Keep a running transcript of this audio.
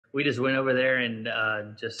we just went over there and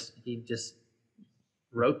he just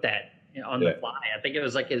wrote that on the fly. I think it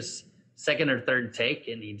was like his second or third take,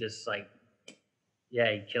 and he just like,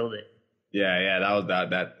 he killed it. Yeah, that was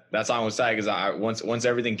that song was tight because once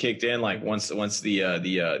everything kicked in, like once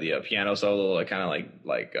the piano solo like kind of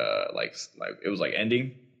like it was like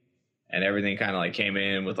ending, and everything kind of like came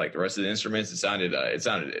in with like the rest of the instruments. It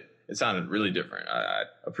sounded really different. I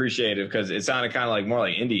appreciate it because it sounded kind of like more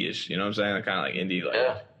like indie-ish. You know what I'm saying? Kind of like indie.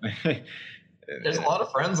 Like, There's a lot of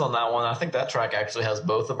friends on that one. I think that track actually has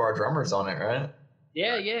both of our drummers on it, right?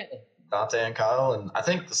 Yeah. Dante and Kyle, and I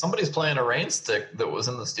think somebody's playing a rain stick that was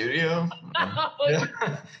in the studio.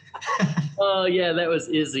 Oh yeah, that was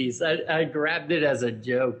Izzy's. I grabbed it as a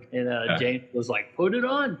joke, and James was like, "Put it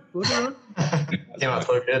on." Came out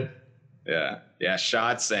so good. Yeah.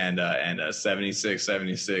 Shots and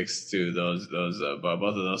 76 too. Those both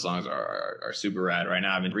of those songs are super rad. Right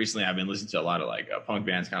now, I've been listening to a lot of like punk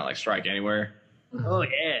bands, kind of like Strike Anywhere. Oh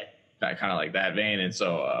yeah. Kind of like that vein. And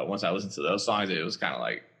so once I listened to those songs, it was kind of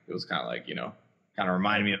like kind of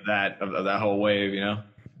reminded me of that whole wave.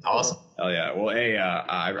 Awesome. Hell yeah. Well, hey,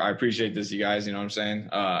 I appreciate this, you guys. You know what I'm saying?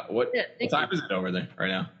 What time is it over there right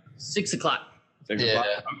now? 6 o'clock. 6 o'clock.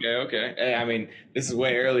 Okay. Hey, I mean, this is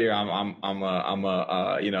way earlier. I'm than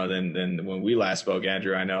when we last spoke,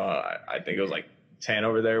 Andrew. I know. I think it was like 10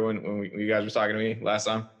 over there when you guys were talking to me last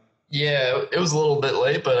time. Yeah, it was a little bit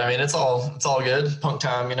late, but I mean, it's all good. Punk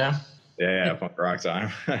time, Yeah, punk rock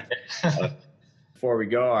time. Before we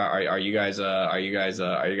go, are you guys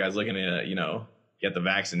looking to get the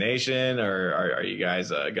vaccination, or are you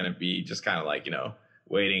guys gonna be just kind of like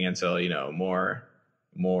waiting until more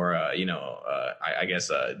I guess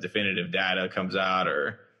definitive data comes out,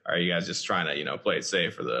 or are you guys just trying to play it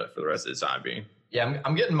safe for the rest of the time being? Yeah,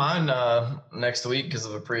 I'm getting mine next week because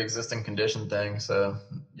of a pre-existing condition thing. So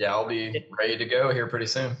yeah, I'll be ready to go here pretty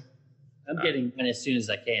soon. I'm getting mine as soon as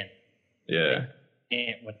I can. Yeah.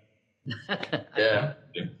 Yeah.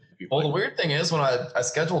 Well, the weird thing is when I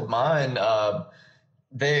scheduled mine,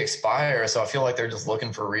 they expire, so I feel like they're just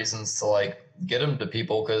looking for reasons to like get them to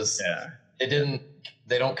people because at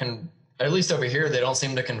least over here they don't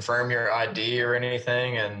seem to confirm your ID or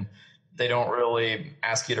anything, and they don't really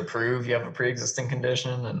ask you to prove you have a pre-existing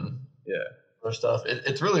condition and other stuff.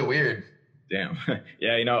 It's really weird. Damn.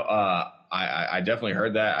 Yeah, I definitely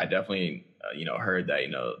heard that. I definitely heard that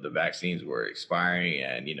the vaccines were expiring,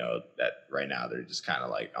 and that right now they're just kind of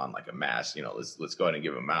like on like a mass. Let's go ahead and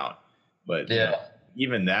give them out. But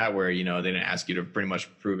even that, where they didn't ask you to pretty much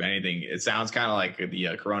prove anything, it sounds kind of like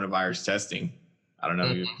the coronavirus testing. I don't know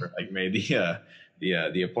if you've like made the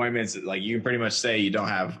appointments. Like you can pretty much say you don't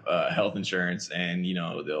have health insurance, and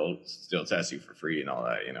they'll still test you for free and all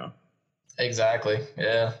that. Exactly.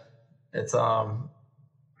 Yeah. It's I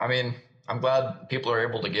mean, I'm glad people are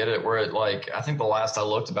able to get it. We're at I think the last I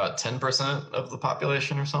looked, about 10% of the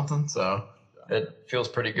population or something. So it feels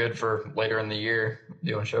pretty good for later in the year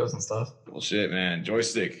doing shows and stuff. Well, shit, man.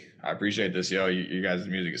 Joystick, I appreciate this, yo. You guys'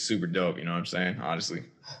 music is super dope. You know what I'm saying? Honestly.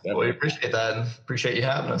 Well, we appreciate that and appreciate you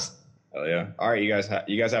having us. Hell yeah. All right, you guys have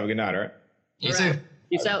a good night, all right? You too.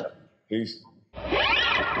 Peace out. Peace.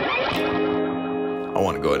 I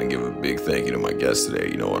want to go ahead and give a big thank you to my guest today.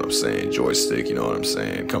 You know what I'm saying? Joystick, you know what I'm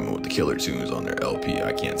saying? Coming with the killer tunes on their LP.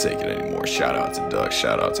 I can't take it anymore. Shout out to Doug,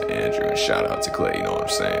 shout out to Andrew, and shout out to Clay, you know what I'm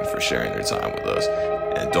saying, for sharing their time with us.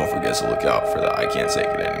 And don't forget to look out for the I Can't Take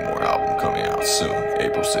It Anymore album coming out soon,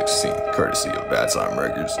 April 16th, courtesy of Bad Time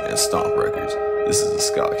Records and Stomp Records. This is the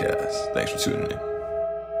SKA CAST. Thanks for tuning in.